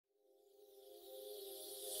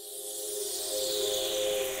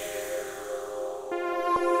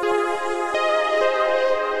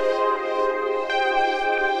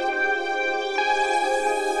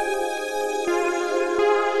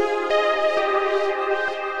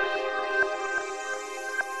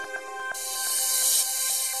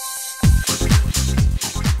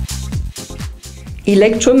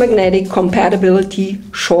Electromagnetic compatibility,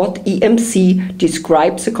 short EMC,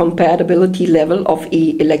 describes the compatibility level of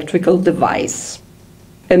an electrical device.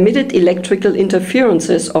 Emitted electrical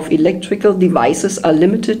interferences of electrical devices are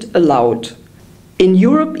limited allowed. In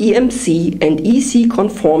Europe, EMC and EC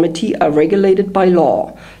conformity are regulated by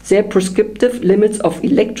law. Their prescriptive limits of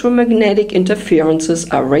electromagnetic interferences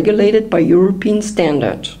are regulated by European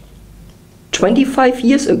standard. 25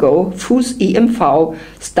 years ago, Fuss EMV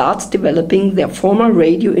starts developing their former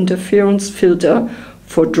radio interference filter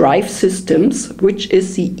for drive systems, which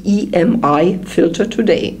is the EMI filter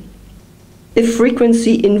today. A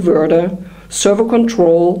frequency inverter, servo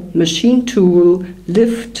control, machine tool,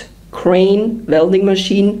 lift, crane, welding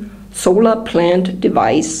machine, solar plant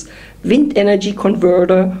device, wind energy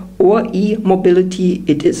converter or e-mobility,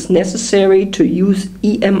 it is necessary to use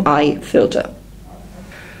EMI filter.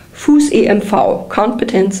 Fuss EMV,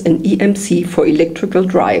 competence in EMC for electrical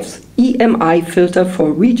drives, EMI filter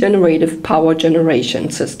for regenerative power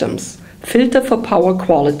generation systems, filter for power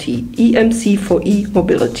quality, EMC for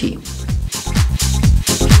e-mobility.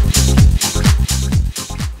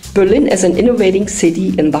 Berlin as an innovating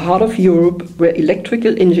city in the heart of Europe where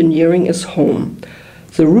electrical engineering is home.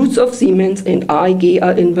 The roots of Siemens and AEG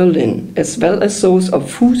are in Berlin, as well as those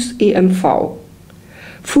of Fuss EMV.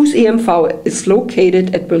 Fuss EMV is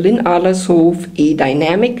located at Berlin-Adlershof, a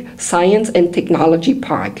dynamic science and technology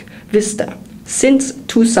park, Vista, since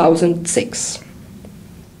 2006.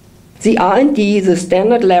 The R&D, the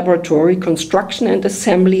standard laboratory, construction and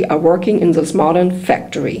assembly are working in this modern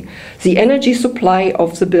factory. The energy supply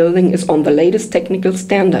of the building is on the latest technical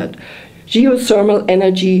standard. Geothermal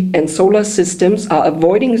energy and solar systems are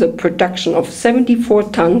avoiding the production of 74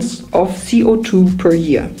 tons of CO2 per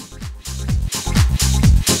year.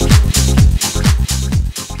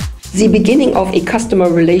 The beginning of a customer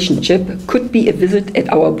relationship could be a visit at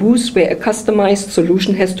our booth where a customized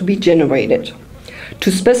solution has to be generated. To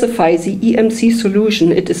specify the EMC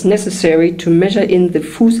solution, it is necessary to measure in the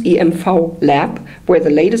Fuss EMV lab, where the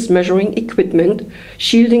latest measuring equipment,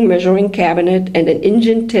 shielding measuring cabinet and an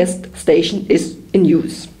engine test station is in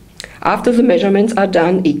use. After the measurements are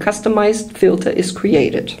done, a customized filter is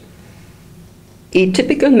created. A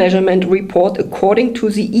typical measurement report according to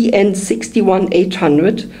the EN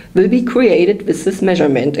 61800 will be created with this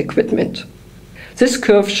measurement equipment. This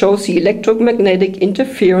curve shows the electromagnetic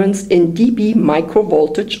interference in dB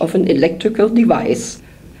microvoltage of an electrical device.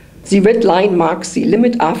 The red line marks the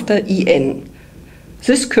limit after EN.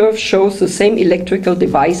 This curve shows the same electrical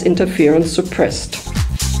device interference suppressed.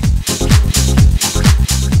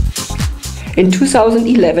 In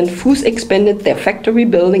 2011, Fuss expanded their factory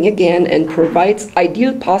building again and provides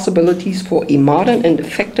ideal possibilities for a modern and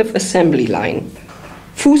effective assembly line.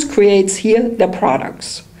 Fuss creates here their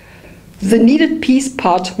products. The needed piece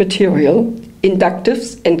part material,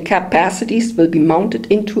 inductives and capacities will be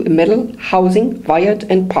mounted into a metal housing, wired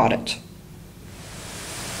and potted.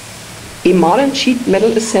 A modern sheet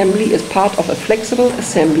metal assembly is part of a flexible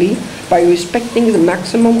assembly by respecting the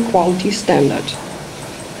maximum quality standard.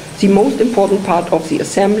 The most important part of the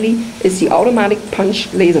assembly is the automatic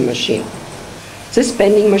punch laser machine. This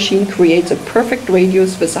bending machine creates a perfect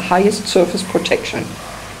radius with the highest surface protection.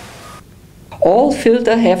 All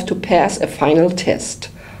filters have to pass a final test,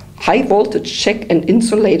 high voltage check and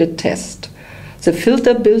insulated test. The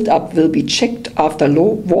filter build-up will be checked after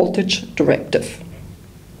low voltage directive.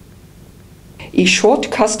 A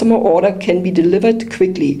short customer order can be delivered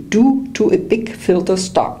quickly due to a big filter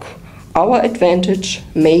stock. Our advantage,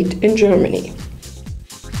 made in Germany.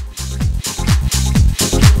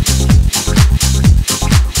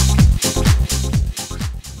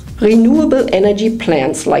 Renewable energy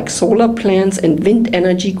plants like solar plants and wind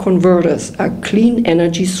energy converters are clean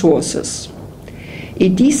energy sources. A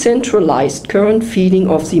decentralized current feeding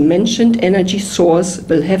of the mentioned energy source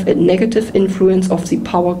will have a negative influence of the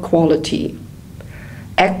power quality.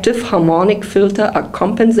 Active harmonic filters are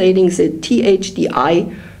compensating the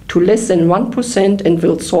THDI to less than 1% and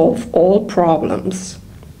will solve all problems.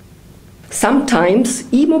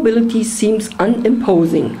 Sometimes e-mobility seems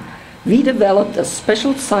unimposing. We developed a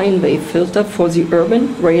special sine wave filter for the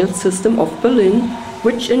urban rail system of Berlin,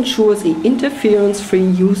 which ensures the interference-free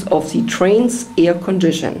use of the train's air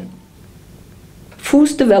condition.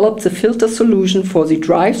 Fuss developed the filter solution for the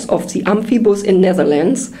drives of the Amphibus in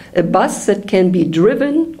Netherlands, a bus that can be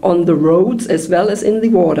driven on the roads as well as in the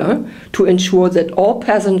water, to ensure that all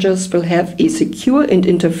passengers will have a secure and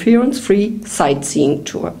interference-free sightseeing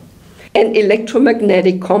tour. An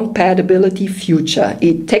electromagnetic compatibility future,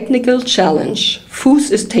 a technical challenge. Fuss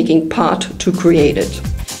is taking part to create it.